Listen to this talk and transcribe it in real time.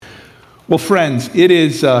Well, friends, it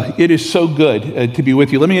is so good to be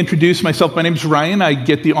with you. Let me introduce myself. My name is Ryan. I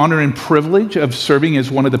get the honor and privilege of serving as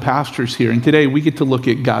one of the pastors here. And today we get to look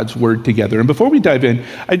at God's Word together. And before we dive in,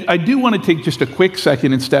 I do want to take just a quick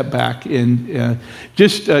second and step back and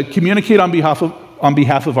just communicate on behalf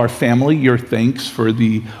of our family your thanks for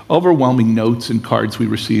the overwhelming notes and cards we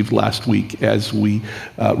received last week as we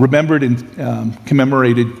remembered and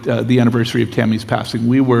commemorated the anniversary of Tammy's passing.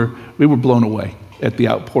 We were blown away at the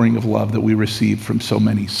outpouring of love that we received from so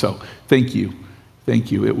many. So thank you.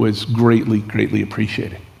 Thank you. It was greatly, greatly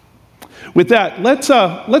appreciated. With that, let's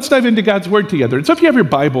dive into God's Word together. And so if you have your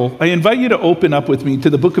Bible, I invite you to open up with me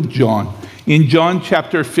to the book of John, in John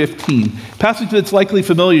chapter 15, passage that's likely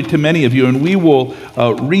familiar to many of you, and we will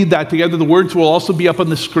read that together. The words will also be up on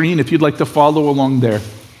the screen if you'd like to follow along there.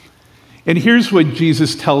 And here's what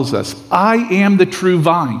Jesus tells us. I am the true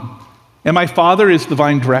vine, and my Father is the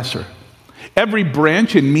vine dresser. Every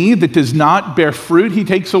branch in me that does not bear fruit, he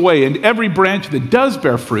takes away, and every branch that does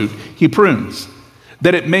bear fruit, he prunes,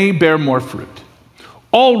 that it may bear more fruit.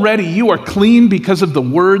 Already you are clean because of the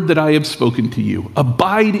word that I have spoken to you.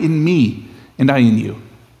 Abide in me, and I in you.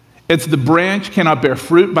 As the branch cannot bear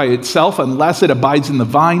fruit by itself unless it abides in the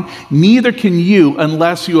vine, neither can you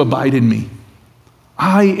unless you abide in me.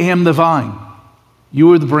 I am the vine,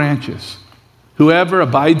 you are the branches. Whoever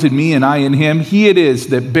abides in me and I in him, he it is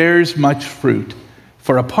that bears much fruit.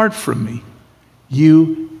 For apart from me,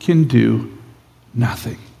 you can do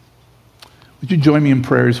nothing. Would you join me in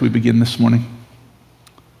prayer as we begin this morning?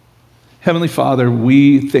 Heavenly Father,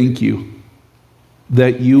 we thank you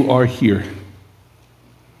that you are here.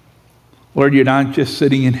 Lord, you're not just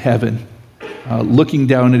sitting in heaven, looking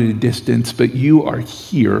down at a distance, but you are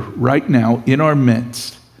here right now in our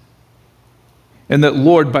midst. And that,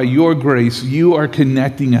 Lord, by your grace, you are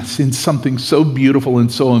connecting us in something so beautiful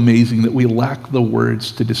and so amazing that we lack the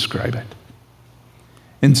words to describe it.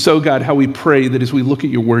 And so, God, how we pray that as we look at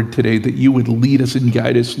your word today, that you would lead us and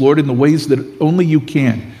guide us, Lord, in the ways that only you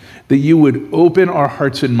can, that you would open our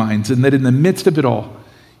hearts and minds, and that in the midst of it all,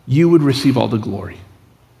 you would receive all the glory.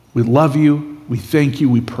 We love you, we thank you,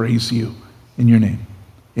 we praise you. In your name,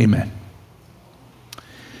 amen.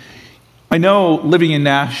 I know living in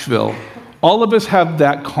Nashville, all of us have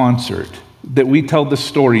that concert that we tell the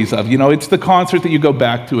stories of. You know, it's the concert that you go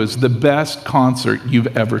back to as the best concert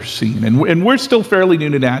you've ever seen. And we're still fairly new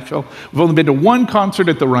to Nashville. We've only been to one concert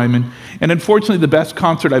at the Ryman. And unfortunately, the best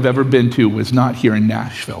concert I've ever been to was not here in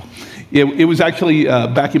Nashville. It was actually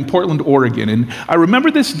back in Portland, Oregon. And I remember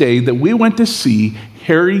this day that we went to see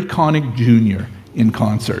Harry Connick Jr. in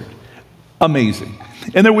concert. Amazing.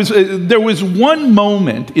 And there was one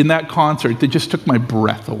moment in that concert that just took my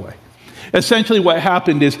breath away. Essentially what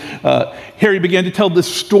happened is Harry began to tell the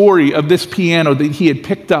story of this piano that he had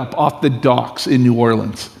picked up off the docks in New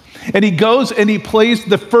Orleans. And he goes and he plays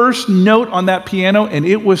the first note on that piano, and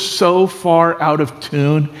it was so far out of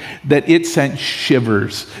tune that it sent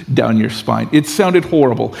shivers down your spine. It sounded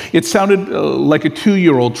horrible. It sounded like a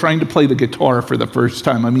 2-year-old trying to play the guitar for the first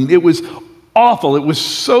time. I mean, it was awful. It was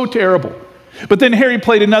so terrible. But then Harry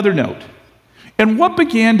played another note. And what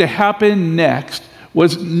began to happen next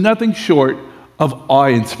was nothing short of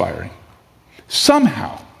awe-inspiring.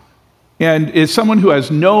 Somehow, and as someone who has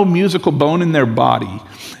no musical bone in their body,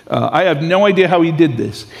 I have no idea how he did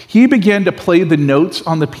this. He began to play the notes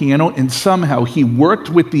on the piano, and somehow he worked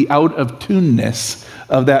with the out-of-tuneness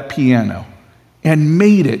of that piano and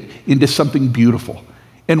made it into something beautiful.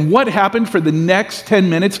 And what happened for the next 10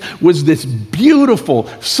 minutes was this beautiful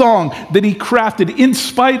song that he crafted in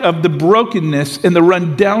spite of the brokenness and the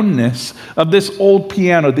rundownness of this old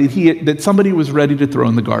piano that somebody was ready to throw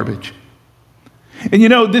in the garbage. And you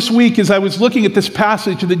know, this week as I was looking at this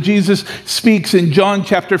passage that Jesus speaks in John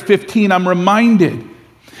chapter 15, I'm reminded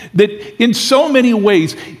that in so many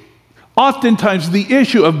ways, oftentimes the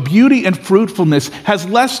issue of beauty and fruitfulness has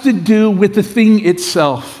less to do with the thing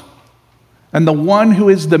itself and the one who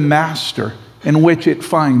is the master in which it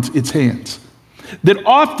finds its hands. That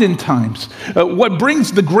oftentimes, what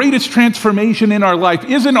brings the greatest transformation in our life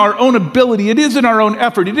isn't our own ability, it isn't our own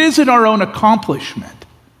effort, it isn't our own accomplishment,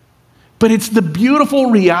 but it's the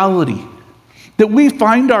beautiful reality that we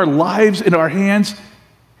find our lives in our hands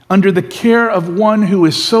under the care of one who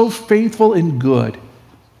is so faithful and good,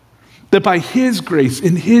 that by his grace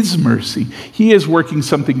and his mercy, he is working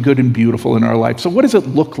something good and beautiful in our life. So what does it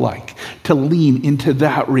look like to lean into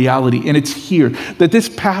that reality? And it's here that this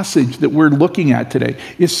passage that we're looking at today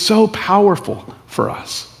is so powerful for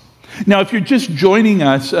us. Now, if you're just joining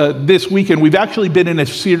us this weekend, we've actually been in a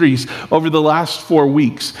series over the last 4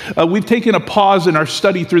 weeks. We've taken a pause in our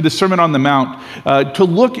study through the Sermon on the Mount to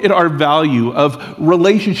look at our value of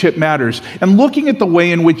relationship matters and looking at the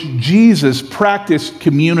way in which Jesus practiced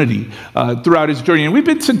community throughout his journey. And we've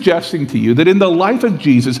been suggesting to you that in the life of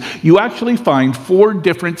Jesus, you actually find 4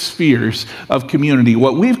 different spheres of community,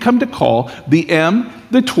 what we've come to call the M,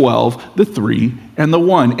 the 12, the 3, and the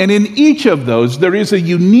 1. And in each of those, there is a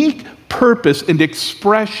unique purpose and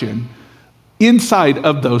expression inside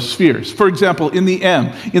of those spheres. For example, in the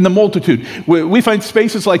M, in the multitude, we find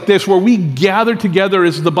spaces like this where we gather together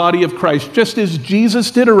as the body of Christ, just as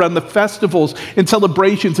Jesus did around the festivals and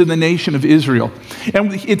celebrations in the nation of Israel.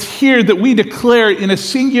 And it's here that we declare in a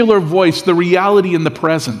singular voice the reality and the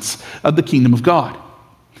presence of the kingdom of God.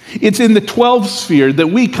 It's in the 12 sphere that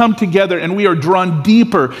we come together and we are drawn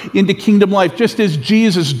deeper into kingdom life, just as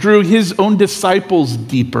Jesus drew his own disciples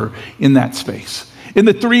deeper in that space. In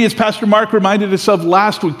the 3, as Pastor Mark reminded us of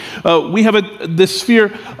last week, we have the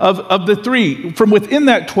sphere of the 3. From within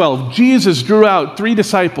that 12, Jesus drew out 3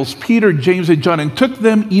 disciples, Peter, James, and John, and took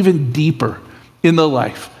them even deeper in the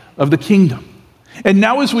life of the kingdom. And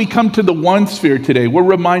now as we come to the 1 sphere today, we're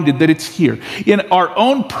reminded that it's here, in our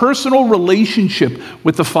own personal relationship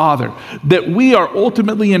with the Father, that we are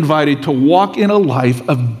ultimately invited to walk in a life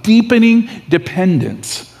of deepening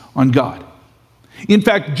dependence on God. In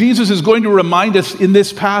fact, Jesus is going to remind us in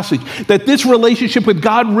this passage that this relationship with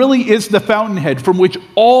God really is the fountainhead from which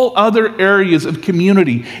all other areas of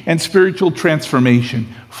community and spiritual transformation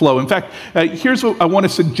flow. In fact, here's what I want to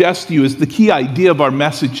suggest to you is the key idea of our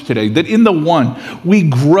message today, that in the 1, we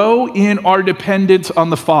grow in our dependence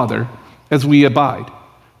on the Father as we abide,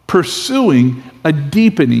 pursuing a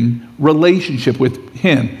deepening relationship with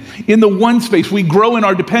him. In the 1 space, we grow in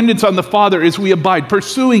our dependence on the Father as we abide,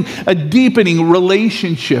 pursuing a deepening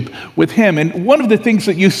relationship with him. And one of the things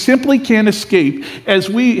that you simply can't escape as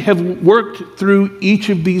we have worked through each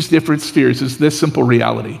of these different spheres is this simple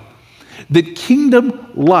reality, that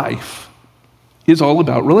kingdom life is all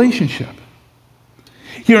about relationship.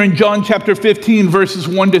 Here in John chapter 15, verses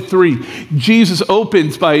 1 to 3, Jesus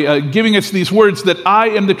opens by giving us these words that I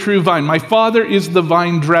am the true vine. My Father is the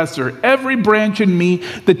vine dresser. Every branch in me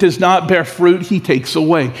that does not bear fruit, he takes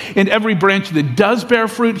away. And every branch that does bear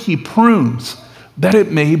fruit, he prunes, that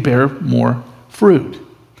it may bear more fruit.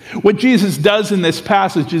 What Jesus does in this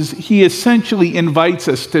passage is he essentially invites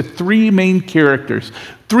us to 3 main characters,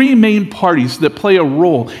 3 main parties that play a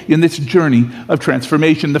role in this journey of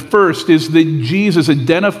transformation. The first is that Jesus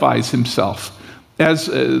identifies himself as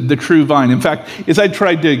the true vine. In fact, as I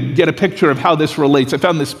tried to get a picture of how this relates, I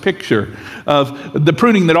found this picture of the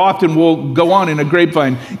pruning that often will go on in a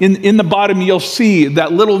grapevine. In the bottom, you'll see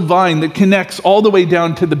that little vine that connects all the way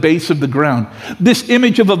down to the base of the ground. This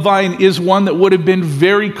image of a vine is one that would have been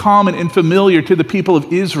very common and familiar to the people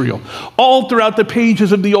of Israel. All throughout the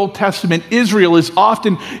pages of the Old Testament, Israel is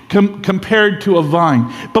often compared to a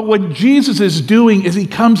vine. But what Jesus is doing as he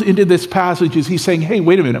comes into this passage is he's saying, hey,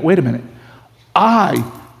 wait a minute. I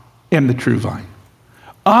am the true vine.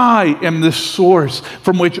 I am the source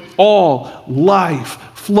from which all life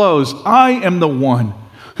flows. I am the one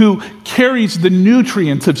who carries the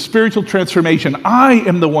nutrients of spiritual transformation. I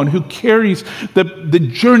am the one who carries the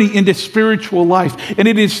journey into spiritual life. And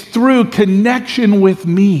it is through connection with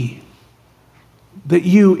me that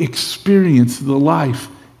you experience the life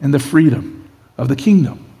and the freedom of the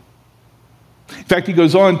kingdom. In fact, he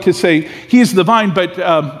goes on to say, he is the vine, but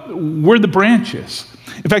we're the branches.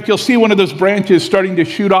 In fact, you'll see one of those branches starting to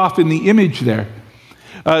shoot off in the image there.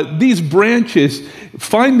 These branches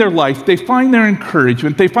find their life, they find their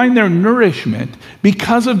encouragement, they find their nourishment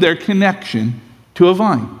because of their connection to a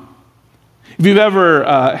vine. If you've ever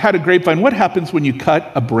had a grapevine, what happens when you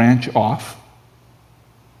cut a branch off?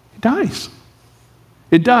 It dies.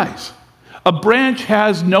 It dies. A branch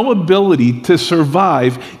has no ability to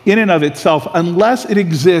survive in and of itself unless it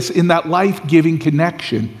exists in that life-giving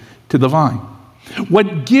connection to the vine.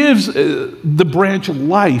 What gives the branch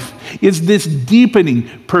life is this deepening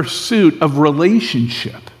pursuit of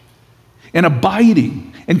relationship and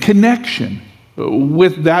abiding and connection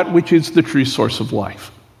with that which is the true source of life.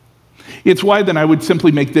 It's why then I would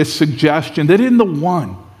simply make this suggestion that in the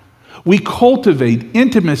 1, we cultivate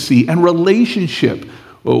intimacy and relationship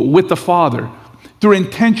with the Father through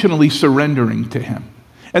intentionally surrendering to him.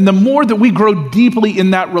 And the more that we grow deeply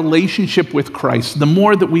in that relationship with Christ, the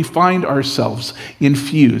more that we find ourselves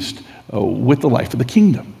infused with the life of the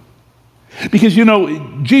kingdom. Because,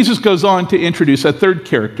 Jesus goes on to introduce a 3rd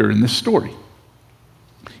character in this story.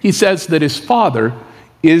 He says that his Father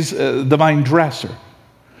is the vine dresser.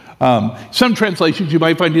 Some translations you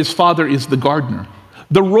might find his father is the gardener.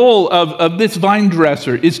 The role of this vine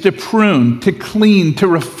dresser is to prune, to clean, to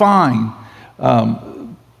refine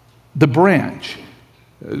the branch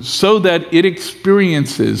so that it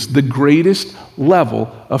experiences the greatest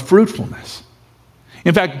level of fruitfulness.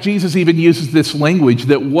 In fact, Jesus even uses this language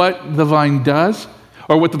that what the vine does,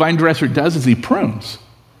 or what the vine dresser does, is he prunes.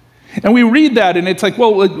 And we read that and it's like,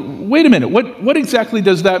 well, wait a minute, what exactly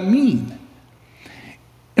does that mean?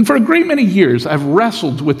 And for a great many years, I've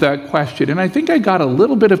wrestled with that question, and I think I got a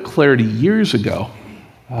little bit of clarity years ago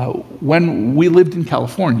when we lived in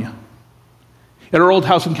California. At our old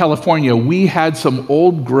house in California, we had some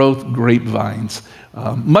old-growth grapevines,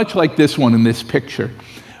 much like this one in this picture,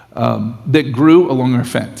 that grew along our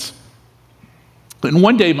fence. And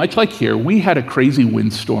one day, much like here, we had a crazy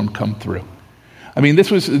windstorm come through. I mean,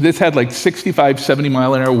 this had like 65,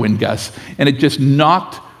 70-mile-an-hour wind gusts, and it just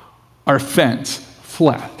knocked our fence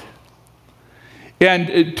flat.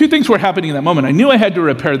 And two things were happening in that moment. I knew I had to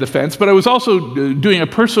repair the fence, but I was also doing a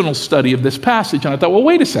personal study of this passage, and I thought, well,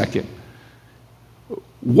 wait a second.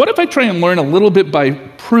 What if I try and learn a little bit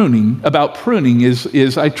about pruning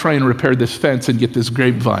as I try and repair this fence and get this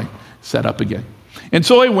grapevine set up again? And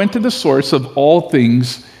so I went to the source of all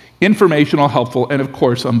things informational, helpful, and of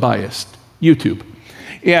course unbiased, YouTube.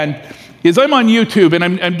 And as I'm on YouTube and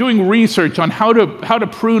I'm doing research on how to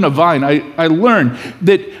prune a vine, I learned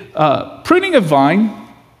that pruning a vine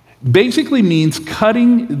basically means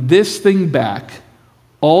cutting this thing back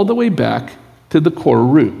all the way back to the core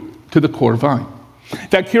root, to the core vine. In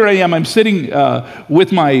fact, here I am, I'm sitting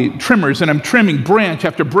with my trimmers and I'm trimming branch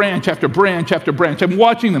after branch after branch after branch. I'm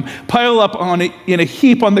watching them pile up on it in a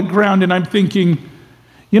heap on the ground, and I'm thinking,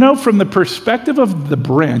 from the perspective of the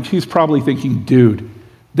branch, he's probably thinking, dude,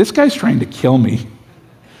 this guy's trying to kill me.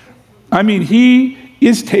 I mean, he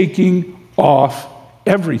is taking off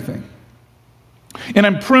everything. And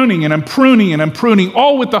I'm pruning and I'm pruning and I'm pruning,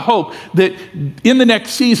 all with the hope that in the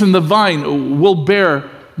next season the vine will bear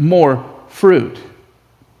more fruit.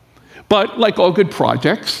 But like all good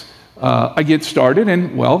projects, I get started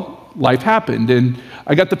and, well, life happened. And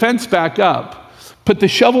I got the fence back up, put the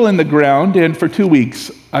shovel in the ground, and for 2 weeks,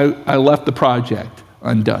 I left the project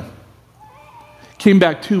undone. Came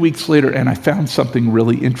back 2 weeks later, and I found something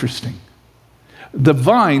really interesting. The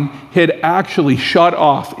vine had actually shot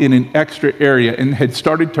off in an extra area and had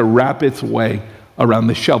started to wrap its way around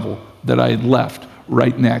the shovel that I had left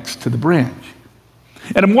right next to the branch.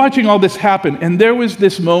 And I'm watching all this happen, and there was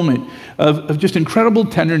this moment of just incredible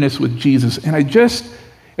tenderness with Jesus. And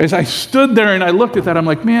as I stood there and I looked at that, I'm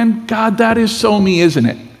like, man, God, that is so me, isn't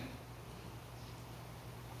it?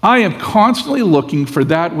 I am constantly looking for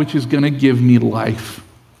that which is going to give me life.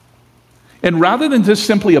 And rather than just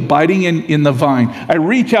simply abiding in the vine, I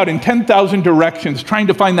reach out in 10,000 directions trying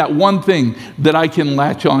to find that one thing that I can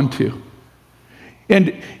latch onto.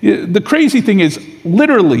 And the crazy thing is,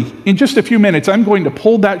 literally, in just a few minutes, I'm going to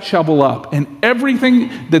pull that shovel up, and everything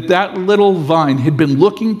that little vine had been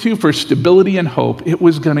looking to for stability and hope, it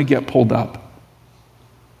was going to get pulled up.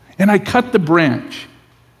 And I cut the branch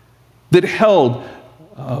that held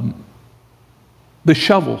the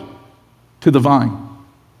shovel to the vine.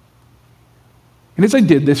 And as I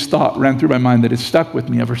did, this thought ran through my mind that has stuck with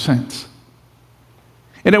me ever since.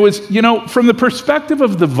 And it was, from the perspective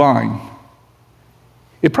of the vine,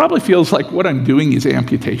 it probably feels like what I'm doing is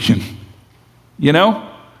amputation.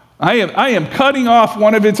 I am cutting off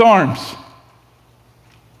one of its arms.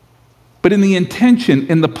 But in the intention,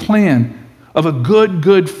 in the plan of a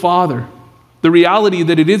good Father, the reality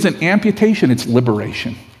that it isn't amputation, it's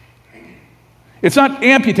liberation. It's not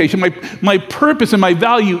amputation. My purpose and my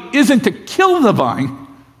value isn't to kill the vine,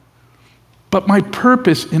 but my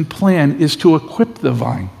purpose and plan is to equip the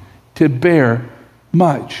vine to bear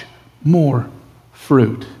much more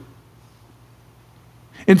fruit.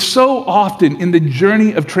 And so often in the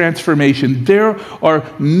journey of transformation, there are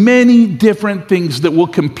many different things that will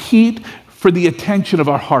compete for the attention of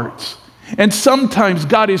our hearts. And sometimes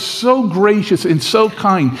God is so gracious and so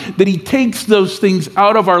kind that he takes those things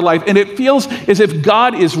out of our life, and it feels as if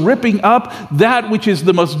God is ripping up that which is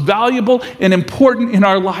the most valuable and important in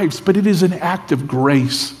our lives, but it is an act of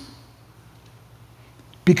grace.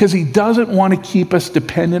 Because he doesn't want to keep us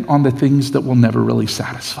dependent on the things that will never really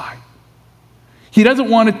satisfy. He doesn't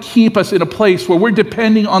want to keep us in a place where we're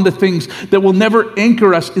depending on the things that will never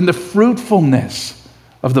anchor us in the fruitfulness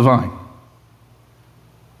of the vine.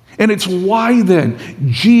 And it's why then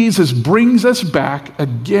Jesus brings us back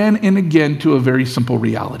again and again to a very simple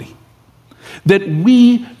reality. That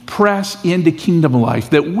we press into kingdom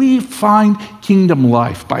life, that we find kingdom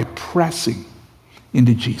life by pressing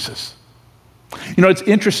into Jesus. You know, it's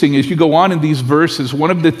interesting as you go on in these verses,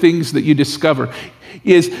 one of the things that you discover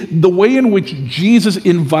is the way in which Jesus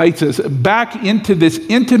invites us back into this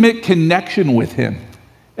intimate connection with him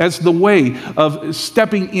as the way of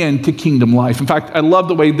stepping into kingdom life. In fact, I love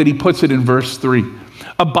the way that he puts it in verse 3.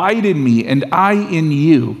 Abide in me and I in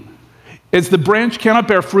you. As the branch cannot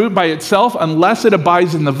bear fruit by itself unless it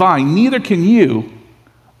abides in the vine, neither can you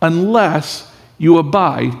unless you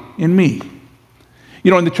abide in me. You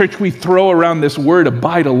know, in the church we throw around this word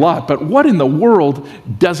abide a lot, but what in the world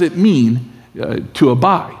does it mean to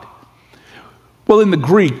abide? Well, in the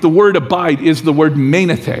Greek, the word abide is the word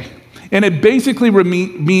menete, and it basically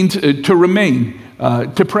means to remain,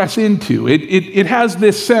 to press into. It has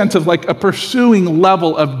this sense of like a pursuing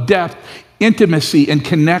level of depth, intimacy, and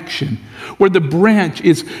connection, where the branch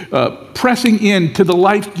is pressing into the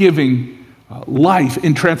life-giving life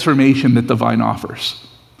and transformation that the vine offers.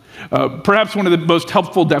 Perhaps one of the most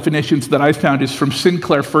helpful definitions that I found is from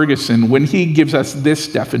Sinclair Ferguson when he gives us this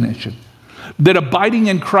definition, that abiding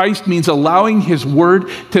in Christ means allowing his word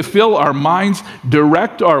to fill our minds,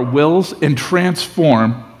 direct our wills, and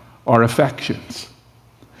transform our affections.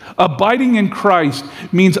 Abiding in Christ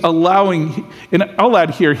means allowing, and I'll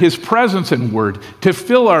add here, his presence and word to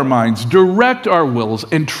fill our minds, direct our wills,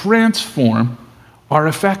 and transform our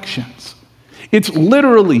affections. It's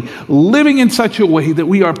literally living in such a way that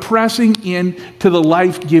we are pressing in to the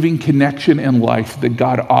life-giving connection and life that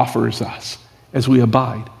God offers us as we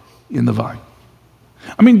abide in the vine.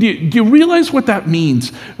 I mean, do you realize what that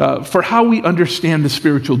means for how we understand the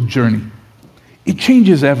spiritual journey? It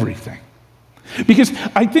changes everything. Because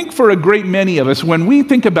I think for a great many of us, when we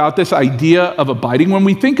think about this idea of abiding, when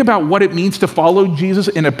we think about what it means to follow Jesus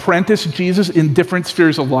and apprentice Jesus in different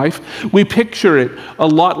spheres of life, we picture it a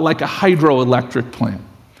lot like a hydroelectric plant.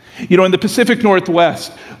 You know, in the Pacific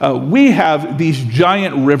Northwest, we have these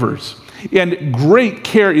giant rivers, and great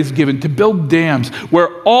care is given to build dams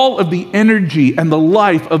where all of the energy and the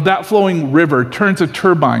life of that flowing river turns a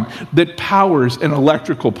turbine that powers an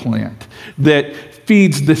electrical plant that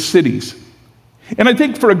feeds the cities. And I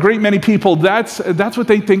think for a great many people, that's what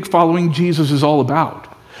they think following Jesus is all about.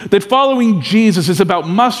 That following Jesus is about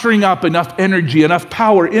mustering up enough energy, enough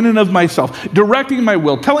power in and of myself, directing my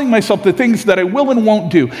will, telling myself the things that I will and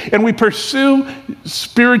won't do. And we pursue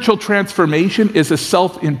spiritual transformation as a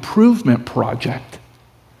self-improvement project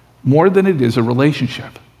more than it is a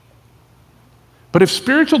relationship. But if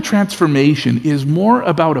spiritual transformation is more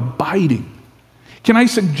about abiding, can I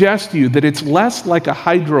suggest to you that it's less like a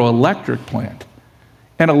hydroelectric plant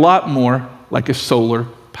and a lot more like a solar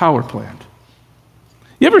power plant?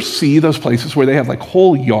 You ever see those places where they have like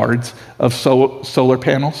whole yards of solar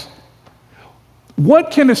panels?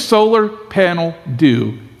 What can a solar panel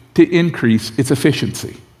do to increase its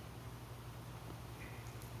efficiency?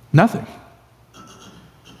 Nothing.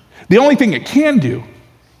 The only thing it can do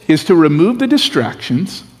is to remove the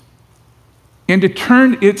distractions and to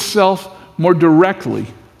turn itself more directly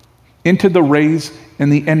into the rays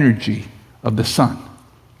and the energy of the sun.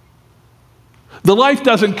 The life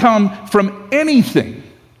doesn't come from anything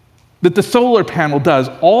that the solar panel does.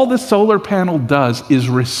 All the solar panel does is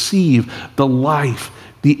receive the life,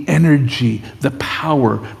 the energy, the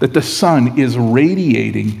power that the sun is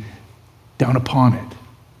radiating down upon it.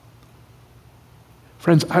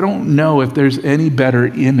 Friends, I don't know if there's any better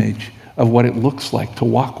image of what it looks like to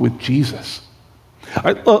walk with Jesus.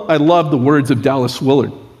 I love the words of Dallas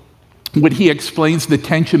Willard when he explains the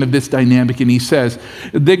tension of this dynamic, and he says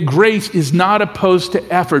that grace is not opposed to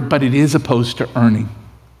effort, but it is opposed to earning.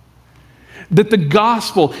 That the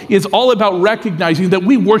gospel is all about recognizing that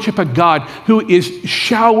we worship a God who is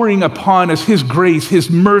showering upon us his grace, his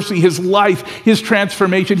mercy, his life, his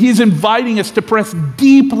transformation. He is inviting us to press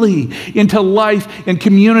deeply into life and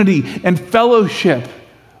community and fellowship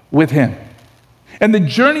with him. And the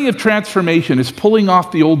journey of transformation is pulling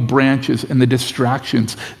off the old branches and the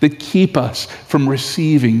distractions that keep us from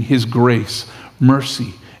receiving his grace,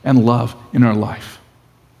 mercy, and love in our life.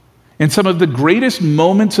 And some of the greatest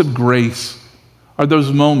moments of grace are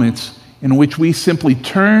those moments in which we simply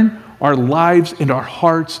turn our lives and our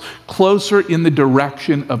hearts closer in the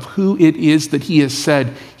direction of who it is that he has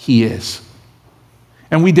said he is.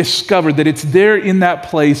 And we discover that it's there in that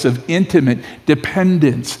place of intimate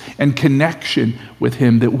dependence and connection with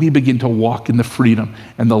him that we begin to walk in the freedom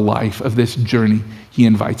and the life of this journey he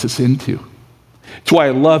invites us into. That's why I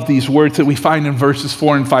love these words that we find in verses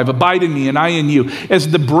 4 and 5. Abide in me and I in you.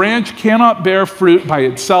 As the branch cannot bear fruit by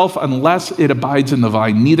itself unless it abides in the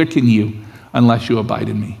vine, neither can you unless you abide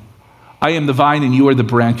in me. I am the vine and you are the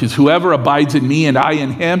branches. Whoever abides in me and I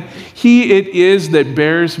in him, he it is that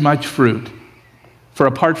bears much fruit. For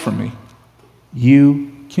apart from me,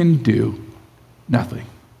 you can do nothing.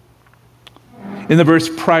 In the verse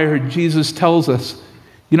prior, Jesus tells us,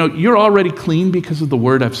 you're already clean because of the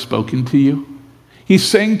word I've spoken to you. He's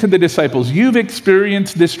saying to the disciples, you've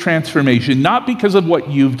experienced this transformation, not because of what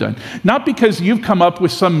you've done, not because you've come up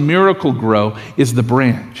with some miracle grow is the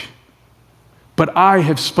branch, but I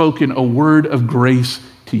have spoken a word of grace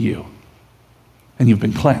to you, and you've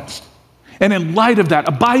been cleansed. And in light of that,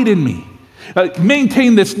 abide in me.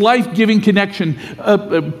 Maintain this life-giving connection.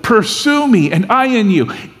 Pursue me, and I in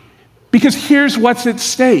you. Because here's what's at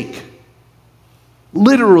stake.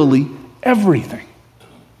 Literally everything.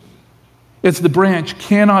 It's the branch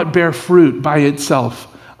cannot bear fruit by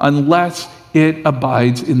itself unless it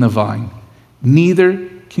abides in the vine. Neither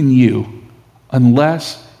can you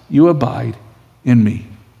unless you abide in me.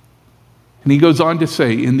 And he goes on to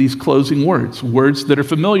say in these closing words that are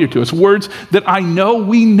familiar to us, words that I know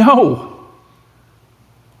we know.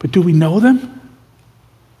 But do we know them?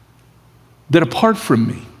 That apart from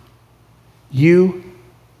me, you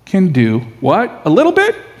can do what? A little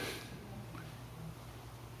bit?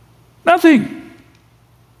 Nothing.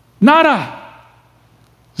 Nada.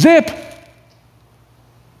 Zip.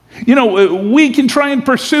 We can try and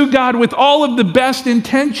pursue God with all of the best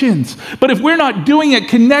intentions, but if we're not doing it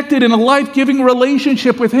connected in a life-giving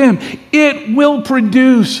relationship with Him, it will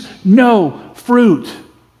produce no fruit.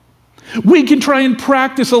 We can try and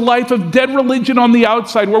practice a life of dead religion on the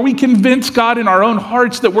outside where we convince God in our own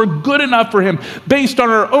hearts that we're good enough for Him based on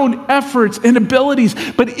our own efforts and abilities.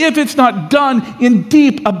 But if it's not done in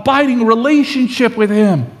deep, abiding relationship with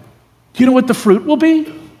Him, do you know what the fruit will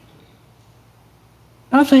be?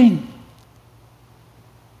 Nothing.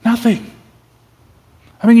 Nothing.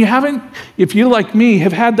 I mean, if you like me,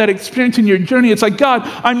 have had that experience in your journey, it's like, God,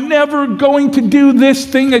 I'm never going to do this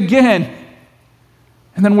thing again.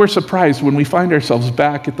 And then we're surprised when we find ourselves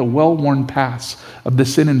back at the well-worn paths of the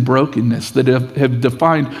sin and brokenness that have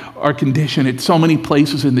defined our condition at so many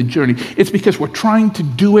places in the journey. It's because we're trying to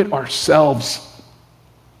do it ourselves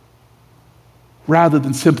rather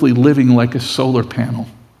than simply living like a solar panel,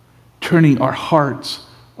 turning our hearts,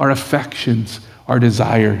 our affections, our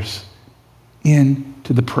desires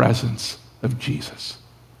into the presence of Jesus.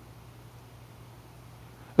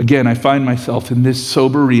 Again, I find myself in this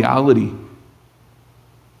sober reality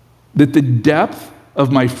that the depth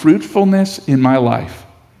of my fruitfulness in my life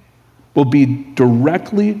will be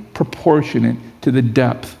directly proportionate to the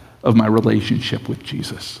depth of my relationship with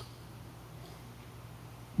Jesus.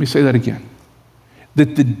 Let me say that again.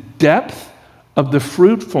 That the depth of the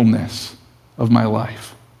fruitfulness of my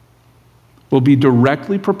life will be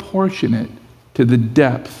directly proportionate to the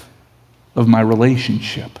depth of my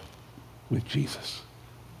relationship with Jesus.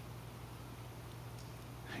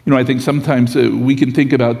 I think sometimes we can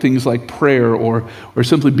think about things like prayer or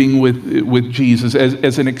simply being with Jesus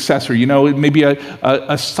as an accessory. Maybe a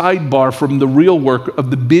sidebar from the real work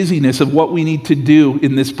of the busyness of what we need to do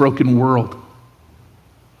in this broken world.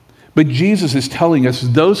 But Jesus is telling us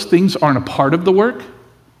those things aren't a part of the work.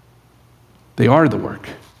 They are the work.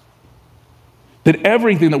 That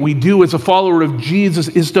everything that we do as a follower of Jesus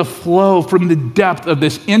is to flow from the depth of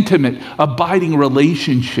this intimate, abiding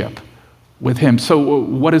relationship with Him. So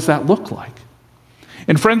what does that look like?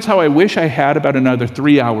 And friends, how I wish I had about another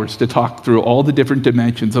 3 hours to talk through all the different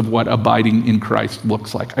dimensions of what abiding in Christ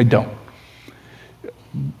looks like. I don't.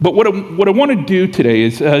 But what I want to do today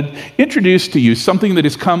is introduce to you something that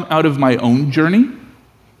has come out of my own journey,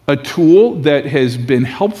 a tool that has been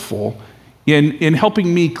helpful in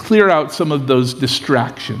helping me clear out some of those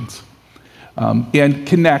distractions and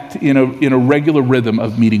connect in a regular rhythm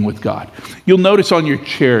of meeting with God. You'll notice on your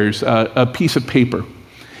chairs a piece of paper.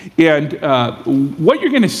 And what you're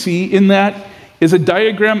going to see in that is a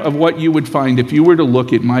diagram of what you would find if you were to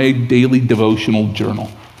look at my daily devotional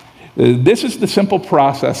journal. This is the simple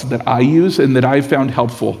process that I use and that I've found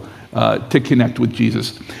helpful to connect with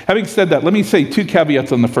Jesus. Having said that, let me say 2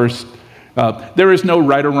 caveats on the first. There is no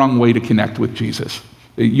right or wrong way to connect with Jesus.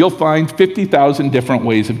 You'll find 50,000 different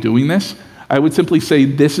ways of doing this. I would simply say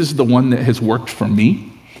this is the one that has worked for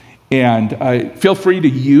me. And feel free to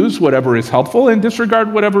use whatever is helpful and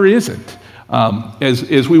disregard whatever isn't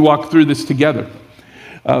as we walk through this together.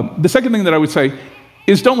 The second thing that I would say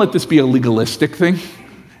is don't let this be a legalistic thing.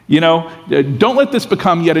 Don't let this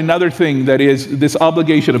become yet another thing that is this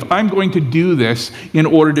obligation of I'm going to do this in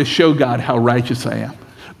order to show God how righteous I am.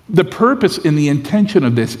 The purpose and the intention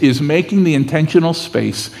of this is making the intentional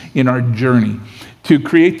space in our journey to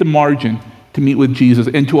create the margin to meet with Jesus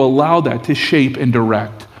and to allow that to shape and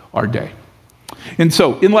direct our day. And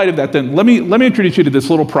so, in light of that, then, let me introduce you to this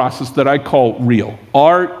little process that I call REAL,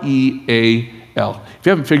 REAL. If you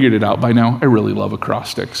haven't figured it out by now, I really love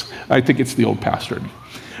acrostics. I think it's the old pastor in me.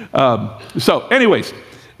 So anyways,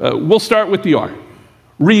 we'll start with the R.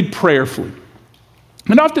 Read prayerfully.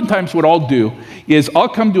 And oftentimes what I'll do is I'll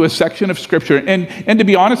come to a section of Scripture, and to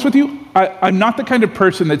be honest with you, I'm not the kind of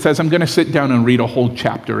person that says I'm going to sit down and read a whole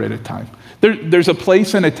chapter at a time. There's a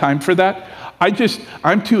place and a time for that.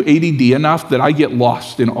 I'm too ADD enough that I get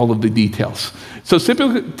lost in all of the details. So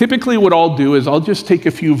typically what I'll do is I'll just take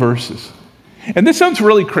a few verses. And this sounds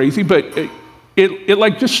really crazy, but it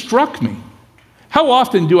like just struck me. How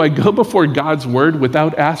often do I go before God's word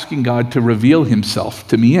without asking God to reveal himself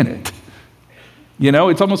to me in it? You know,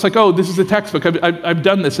 it's almost like, oh, this is a textbook. I've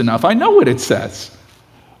done this enough. I know what it says.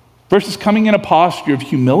 Versus coming in a posture of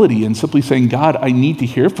humility and simply saying, God, I need to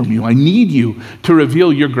hear from you. I need you to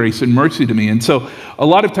reveal your grace and mercy to me. And so a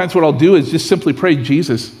lot of times what I'll do is just simply pray,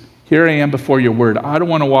 Jesus, here I am before your word. I don't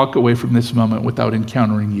want to walk away from this moment without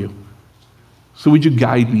encountering you. So would you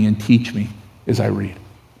guide me and teach me as I read?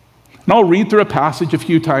 And I'll read through a passage a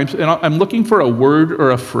few times, and I'm looking for a word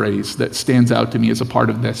or a phrase that stands out to me as a part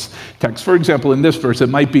of this text. For example, in this verse, it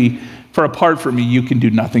might be, for apart from me, you can do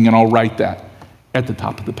nothing, and I'll write that at the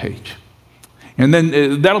top of the page. And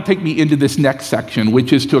then that'll take me into this next section,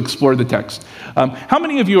 which is to explore the text. How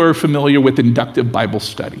many of you are familiar with inductive Bible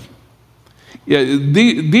study? Yeah,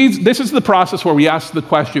 this is the process where we ask the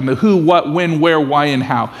question, the who, what, when, where, why, and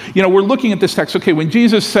how. You know, we're looking at this text. Okay, when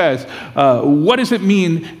Jesus says, what does it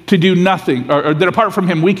mean to do nothing, or that apart from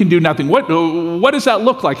him we can do nothing? What does that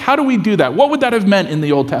look like? How do we do that? What would that have meant in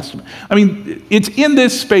the Old Testament? I mean, it's in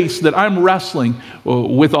this space that I'm wrestling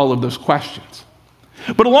with all of those questions.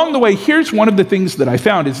 But along the way, here's one of the things that I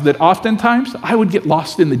found is that oftentimes I would get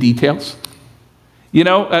lost in the details. You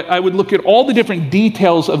know, I would look at all the different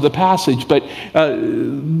details of the passage, but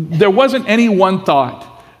there wasn't any one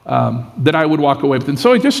thought that I would walk away with. And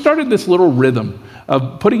so I just started this little rhythm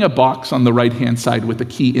of putting a box on the right-hand side with a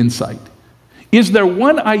key insight. Is there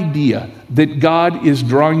one idea that God is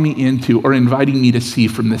drawing me into or inviting me to see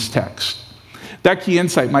from this text? That key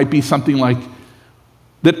insight might be something like,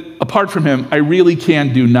 that apart from him, I really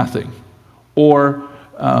can do nothing. Or,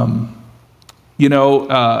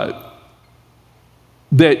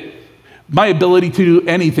 that my ability to do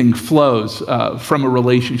anything flows from a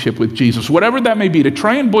relationship with Jesus. Whatever that may be, to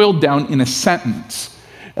try and boil down in a sentence,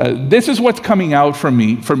 this is what's coming out for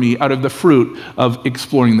me out of the fruit of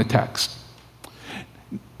exploring the text.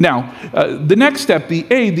 Now, the next step,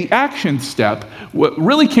 the action step, what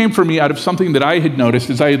really came for me out of something that I had noticed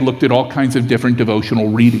as I had looked at all kinds of different devotional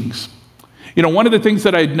readings. You know, one of the things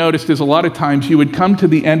that I had noticed is a lot of times you would come to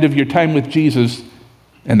the end of your time with Jesus,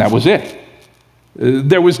 and that was it.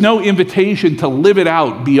 There was no invitation to live it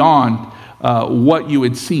out beyond what you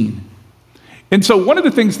had seen. And so one of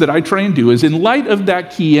the things that I try and do is, in light of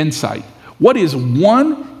that key insight, what is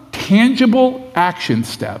one tangible action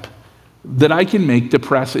step that I can make to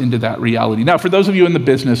press into that reality? Now, for those of you in the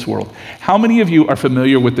business world, how many of you are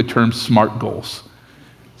familiar with the term SMART goals?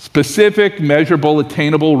 Specific, measurable,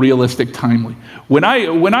 attainable, realistic, timely. When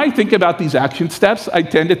I think about these action steps, I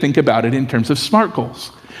tend to think about it in terms of SMART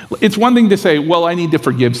goals. It's one thing to say, well, I need to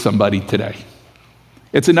forgive somebody today.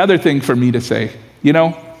 It's another thing for me to say, you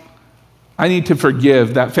know, I need to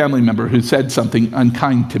forgive that family member who said something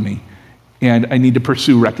unkind to me, and I need to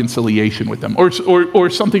pursue reconciliation with them, or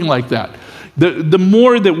something like that. The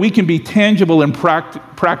more that we can be tangible and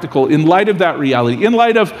practical in light of that reality, in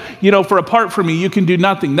light of, you know, for apart from me, you can do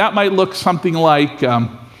nothing. That might look something like,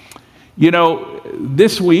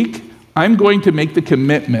 this week, I'm going to make the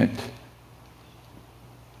commitment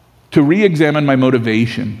to re-examine my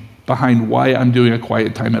motivation behind why I'm doing a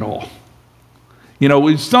quiet time at all. You know,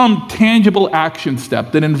 with some tangible action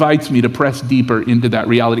step that invites me to press deeper into that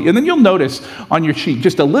reality. And then you'll notice on your sheet,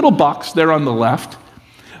 just a little box there on the left.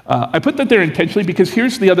 I put that there intentionally because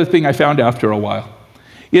here's the other thing I found after a while,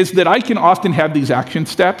 is that I can often have these action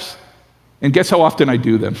steps, and guess how often I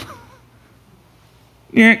do them?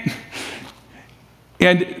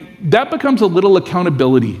 And that becomes a little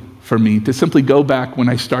accountability for me to simply go back when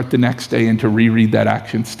I start the next day and to reread that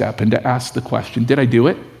action step and to ask the question, did I do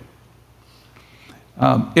it?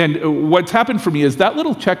 And what's happened for me is that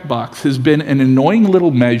little checkbox has been an annoying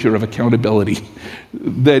little measure of accountability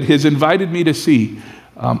that has invited me to see.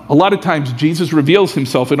 A lot of times Jesus reveals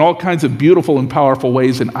himself in all kinds of beautiful and powerful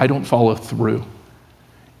ways, and I don't follow through.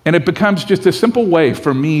 And it becomes just a simple way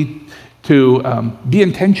for me to be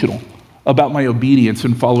intentional about my obedience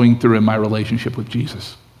and following through in my relationship with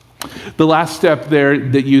Jesus. The last step there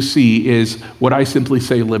that you see is what I simply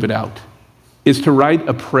say, live it out, is to write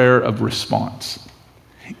a prayer of response.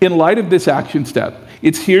 In light of this action step,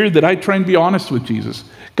 it's here that I try and be honest with Jesus.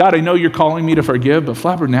 God, I know you're calling me to forgive, but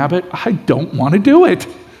flabbernabbit, I don't want to do it.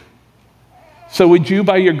 So would you,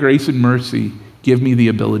 by your grace and mercy, give me the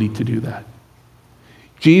ability to do that?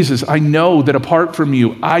 Jesus, I know that apart from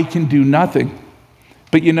you, I can do nothing.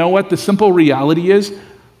 But you know what? The simple reality is,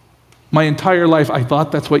 my entire life, I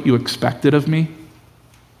thought that's what you expected of me.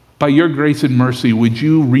 By your grace and mercy, would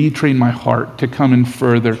you retrain my heart to come in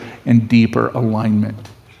further and deeper alignment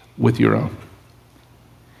with your own?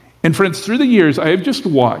 And friends, through the years, I have just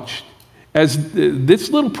watched as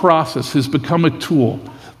this little process has become a tool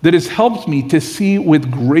that has helped me to see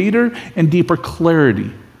with greater and deeper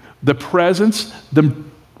clarity the presence, the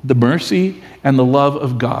mercy, and the love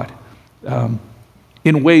of God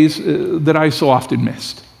in ways that I so often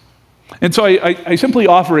missed. And so I simply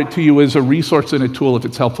offer it to you as a resource and a tool if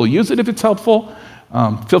it's helpful. Use it if it's helpful.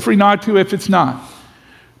 Feel free not to if it's not.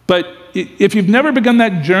 But if you've never begun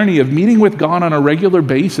that journey of meeting with God on a regular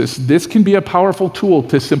basis, this can be a powerful tool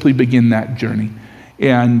to simply begin that journey.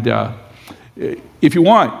 And if you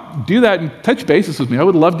want, do that and touch bases with me. I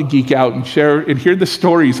would love to geek out and share and hear the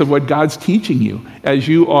stories of what God's teaching you as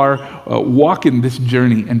you are walking this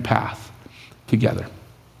journey and path together.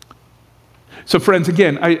 So friends,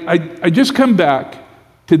 again, I just come back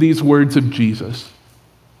to these words of Jesus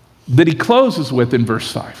that he closes with in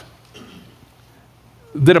verse 5.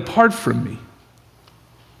 That apart from me,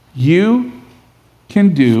 you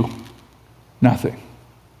can do nothing.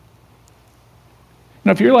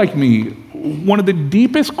 Now, if you're like me, one of the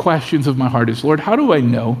deepest questions of my heart is, Lord, how do I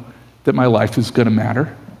know that my life is going to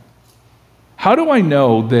matter? How do I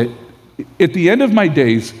know that at the end of my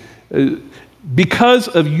days, because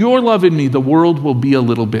of your love in me, the world will be a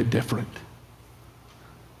little bit different?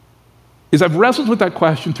 As I've wrestled with that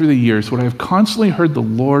question through the years, what I've constantly heard the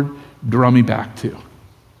Lord draw me back to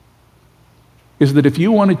is that if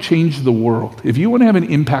you want to change the world, if you want to have an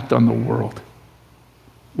impact on the world,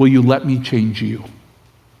 will you let me change you?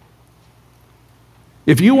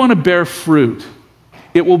 If you want to bear fruit,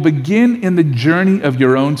 it will begin in the journey of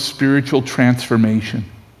your own spiritual transformation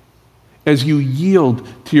as you yield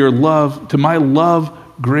to your love, to my love,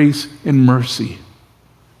 grace, and mercy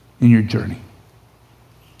in your journey.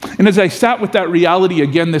 And as I sat with that reality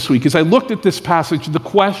again this week, as I looked at this passage, the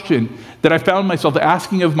question that I found myself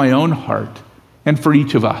asking of my own heart and for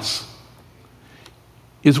each of us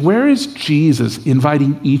is, where is Jesus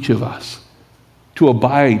inviting each of us to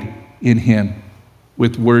abide in him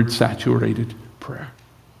with word-saturated prayer?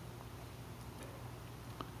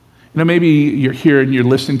 You know, maybe you're here and you're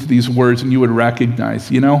listening to these words and you would recognize,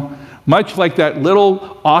 much like that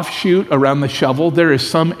little offshoot around the shovel, there is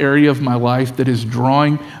some area of my life that is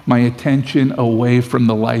drawing my attention away from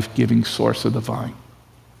the life-giving source of the vine.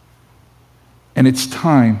 And it's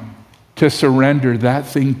time to surrender that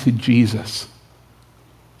thing to Jesus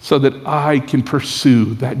so that I can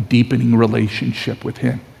pursue that deepening relationship with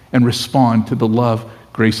him and respond to the love,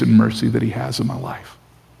 grace, and mercy that he has in my life.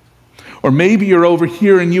 Or maybe you're over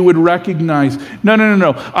here and you would recognize,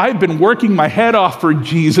 no. I've been working my head off for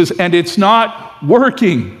Jesus and it's not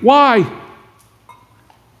working. Why?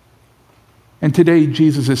 And today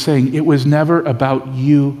Jesus is saying, it was never about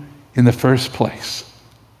you in the first place.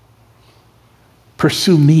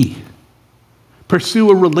 Pursue me.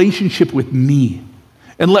 Pursue a relationship with me.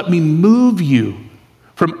 And let me move you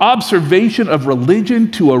from observation of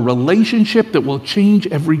religion to a relationship that will change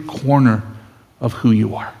every corner of who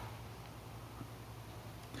you are.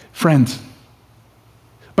 Friends,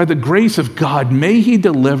 by the grace of God, may he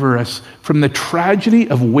deliver us from the tragedy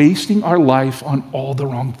of wasting our life on all the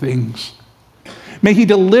wrong things. May he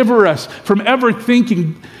deliver us from ever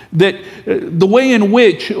thinking that the way in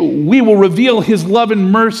which we will reveal his love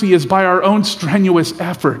and mercy is by our own strenuous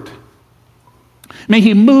effort. May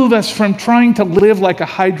he move us from trying to live like a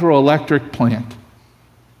hydroelectric plant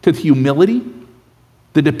to the humility,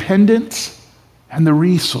 the dependence, and the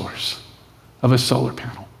resource of a solar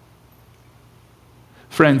panel.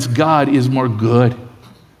 Friends, God is more good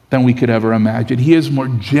than we could ever imagine. He is more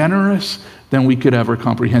generous than we could ever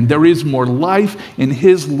comprehend. There is more life in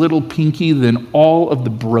his little pinky than all of the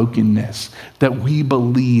brokenness that we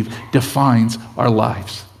believe defines our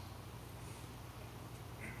lives.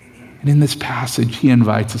 And in this passage, he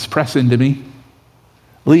invites us, press into me,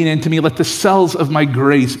 lean into me, let the cells of my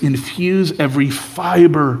grace infuse every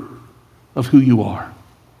fiber of who you are,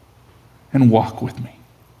 and walk with me.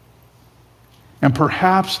 And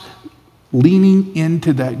perhaps leaning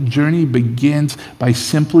into that journey begins by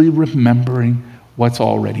simply remembering what's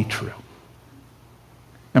already true.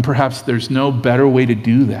 And perhaps there's no better way to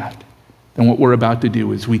do that than what we're about to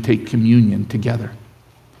do as we take communion together.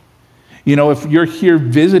 If you're here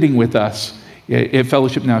visiting with us at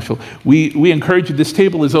Fellowship Nashville. We encourage you, this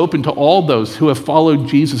table is open to all those who have followed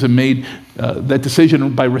Jesus and made that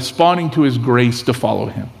decision by responding to his grace to follow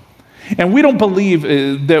him. And we don't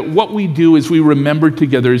believe that what we do as we remember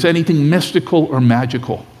together is anything mystical or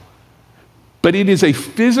magical. But it is a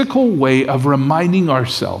physical way of reminding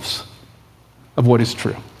ourselves of what is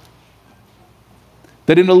true.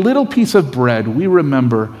 That in a little piece of bread, we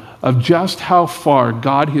remember of just how far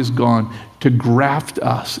God has gone to graft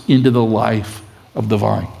us into the life of the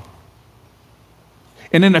vine.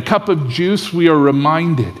 And in a cup of juice, we are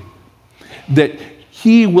reminded that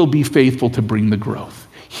he will be faithful to bring the growth.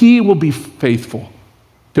 He will be faithful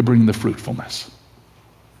to bring the fruitfulness.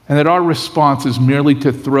 And that our response is merely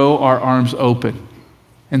to throw our arms open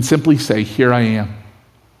and simply say, here I am.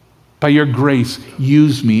 By your grace,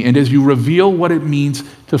 use me. And as you reveal what it means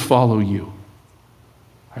to follow you,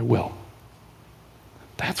 I will.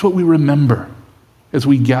 That's what we remember as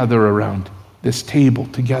we gather around this table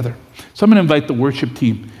together. So I'm going to invite the worship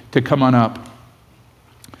team to come on up.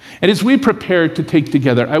 And as we prepare to take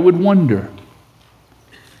together, I would wonder,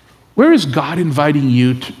 where is God inviting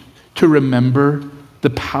you to remember the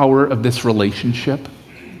power of this relationship?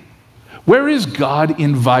 Where is God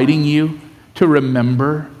inviting you to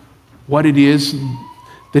remember what it is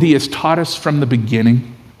that he has taught us from the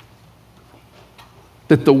beginning?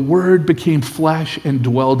 That the Word became flesh and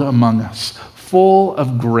dwelled among us, full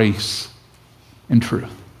of grace and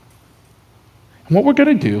truth. And what we're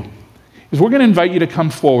going to do is we're going to invite you to come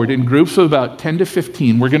forward in groups of about 10 to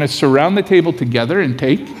 15. We're going to surround the table together and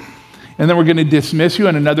take. And then we're going to dismiss you,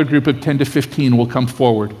 and another group of 10 to 15 will come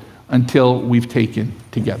forward until we've taken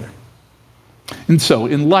together. And so,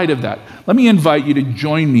 in light of that, let me invite you to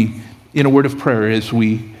join me in a word of prayer as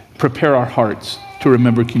we prepare our hearts to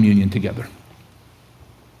remember communion together.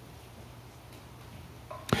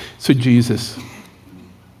 So, Jesus,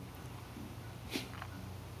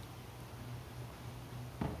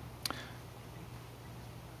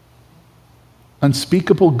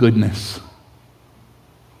 unspeakable goodness,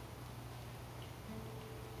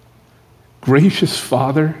 gracious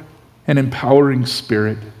Father and empowering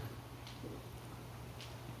Spirit.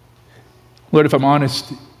 Lord, if I'm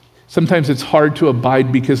honest, sometimes it's hard to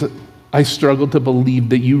abide because I struggle to believe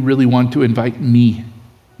that you really want to invite me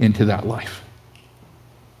into that life.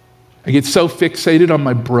 I get so fixated on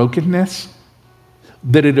my brokenness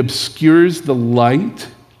that it obscures the light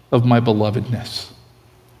of my belovedness.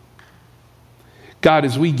 God,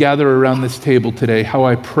 as we gather around this table today, how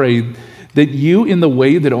I pray that you, in the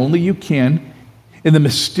way that only you can, in the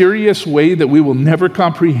mysterious way that we will never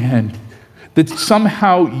comprehend, that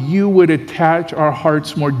somehow you would attach our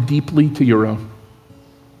hearts more deeply to your own.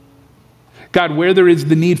 God, where there is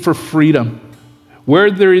the need for freedom,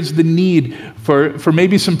 where there is the need for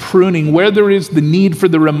maybe some pruning, where there is the need for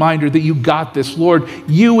the reminder that you got this, Lord,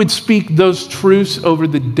 you would speak those truths over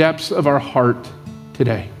the depths of our heart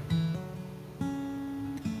today.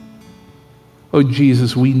 Oh,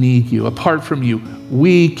 Jesus, we need you. Apart from you,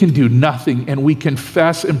 we can do nothing, and we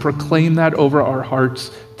confess and proclaim that over our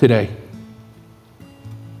hearts today.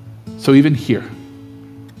 So even here,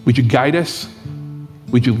 would you guide us?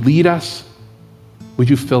 Would you lead us? Would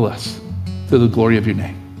you fill us to the glory of your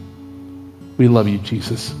name? We love you,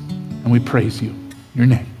 Jesus, and we praise you in your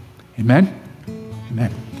name. Amen?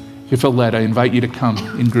 Amen. If you feel led, I invite you to come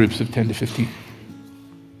in groups of 10 to 15.